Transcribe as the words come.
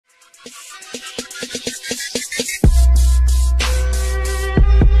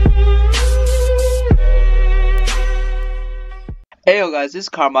guys, this is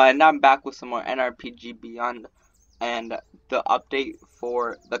Karma, and I'm back with some more NRPG Beyond, and the update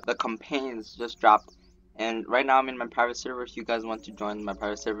for the campaigns just dropped, and right now I'm in my private server. If you guys want to join my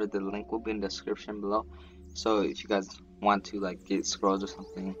private server, the link will be in the description below, so if you guys want to like get scrolls or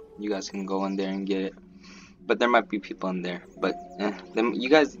something, you guys can go in there and get it, but there might be people in there, but you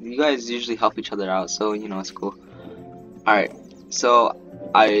guys usually help each other out, so you know, it's cool. Alright, so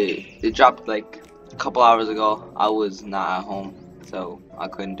it dropped like a couple hours ago. I was not at home, so I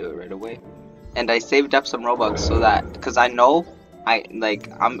couldn't do it right away, and I saved up some Robux so that, because I know I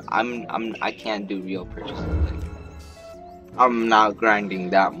can't do real purchases. Like, I'm not grinding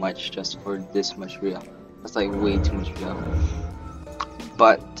that much just for this much real. That's like way too much real.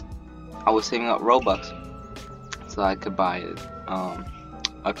 But I was saving up Robux so I could buy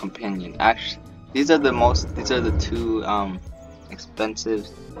a companion. Actually, these are the two expensive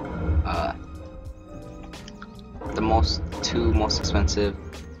two most expensive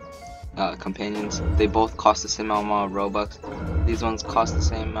companions. They both cost the same amount of Robux. These ones cost the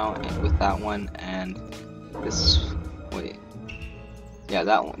same amount with that one, and this, wait, yeah,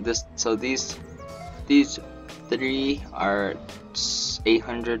 that one. So these three are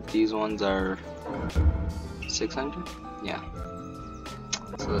 800. These ones are 600. Yeah.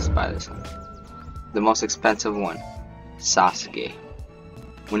 So let's buy this one. The most expensive one, SASUKE,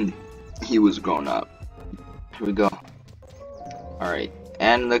 when he was grown up. Here we go. Alright,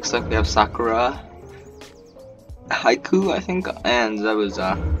 and looks like we have Sakura, Haiku, I think, and that was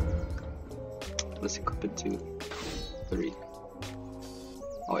let's equip it to 3.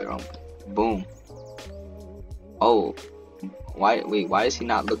 Oh wait, wrong. Boom. Oh, why does he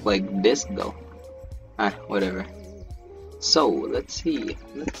not look like this though? Whatever. So let's see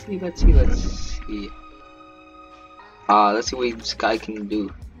what this guy can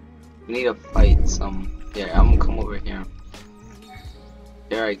do. We need to fight some. Here, I'm gonna come over here.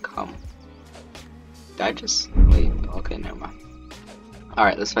 Here I come. Did I just wait? Okay, never mind.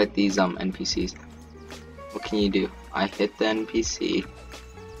 Alright, let's fight these NPCs. What can you do? I hit the NPC.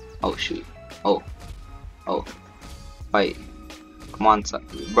 Oh shoot. Oh. Fight. Come on,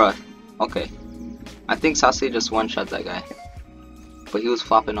 bruh. Okay. I think Sasuke just one-shot that guy. But he was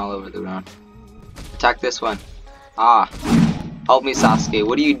flopping all over the ground. Attack this one. Help me, Sasuke.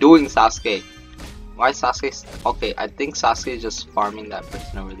 What are you doing, Sasuke? Why Sasuke? Okay, I think Sasuke is just farming that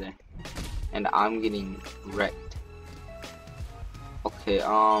person over there, and I'm getting wrecked. Okay,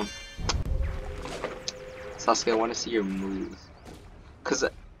 Sasuke, I want to see your moves, cause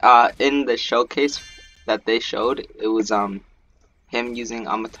in the showcase that they showed, it was him using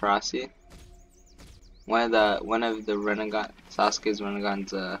Amaterasu. One of the Renegade, Sasuke's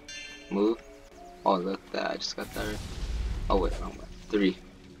Renegade's move. Oh look, I just got that right. Oh wait, wrong one. 3.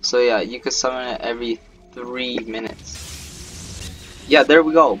 So yeah, you can summon it every 3 minutes. Yeah, there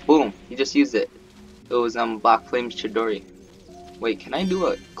we go. Boom. He just used it. It was Black Flames Chidori. Wait, can I do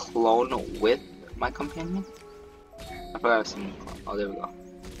a clone with my companion? I forgot I've seen clone. Oh, there we go.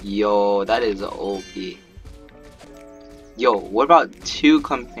 Yo, that is OP. Yo, what about 2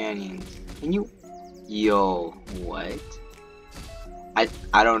 companions? Can you? Yo, what? I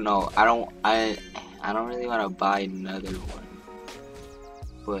don't know. I don't really want to buy another one.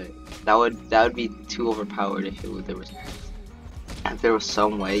 But that would be too overpowered if there was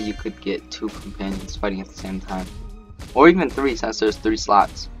some way you could get 2 companions fighting at the same time, or even 3, since there's 3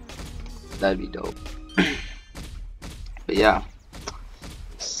 slots. That'd be dope. But yeah,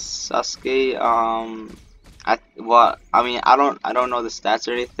 Sasuke. I mean, I don't know the stats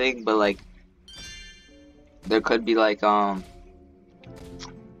or anything, but like there could be like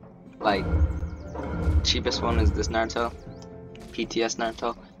cheapest one is this Naruto. PTS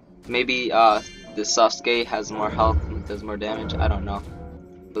Naruto. Maybe the Sasuke has more health and does more damage. I don't know,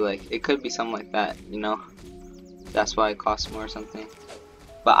 but like it could be something like that, you know. That's why it costs more or something.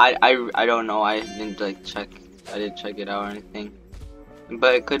 But I don't know. I didn't check it out or anything.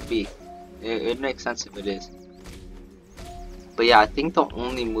 But it could be. It makes sense if it is. But yeah, I think the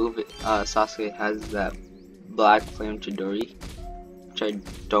only move Sasuke has is that Black Flame Chidori, which I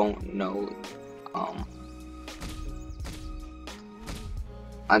don't know.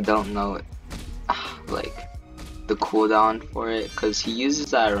 I don't know like the cooldown for it, because he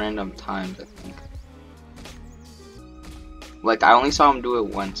uses that at random times, I think. Like I only saw him do it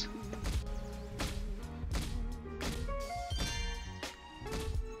once.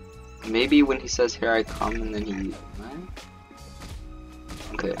 Maybe when he says "Here I come" and then he. What?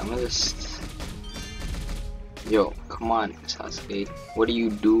 Okay, I'm gonna just. Yo, come on, Sasuke. What are you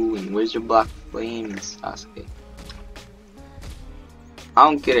doing? Where's your black flames, Sasuke? I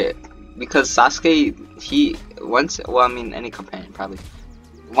don't get it. because Sasuke, well, I mean, any companion probably.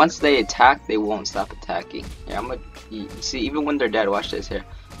 Once they attack, they won't stop attacking. Yeah, you see, even when they're dead, watch this here.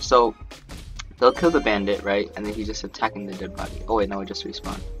 So, they'll kill the bandit, right? And then he's just attacking the dead body. Oh wait, no, it just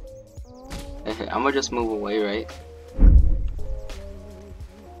respawned. I'm gonna just move away, right?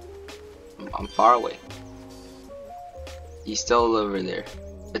 I'm far away. He's still over there,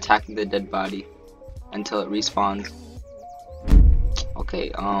 attacking the dead body until it respawns.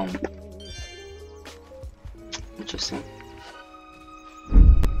 Okay, interesting.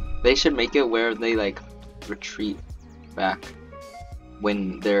 They should make it where they like retreat back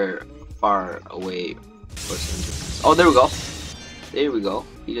when they're far away or something. Oh, there we go. There we go.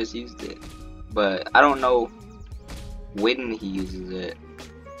 He just used it, but I don't know when he uses it.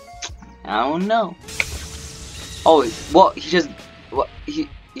 I don't know. Oh, well, he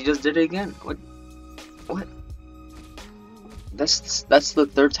just did it again. What? That's the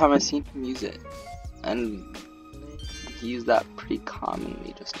third time I've seen him use it, and he used that pretty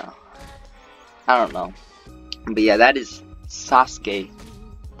commonly just now. I don't know, but yeah, that is Sasuke,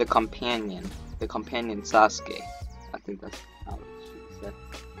 the companion Sasuke. I think that's how it should be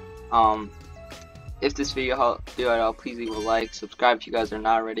said. If this video helped you at all, please leave a like, subscribe if you guys are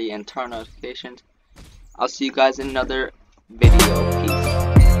not already, and turn on notifications. I'll see you guys in another video. Peace.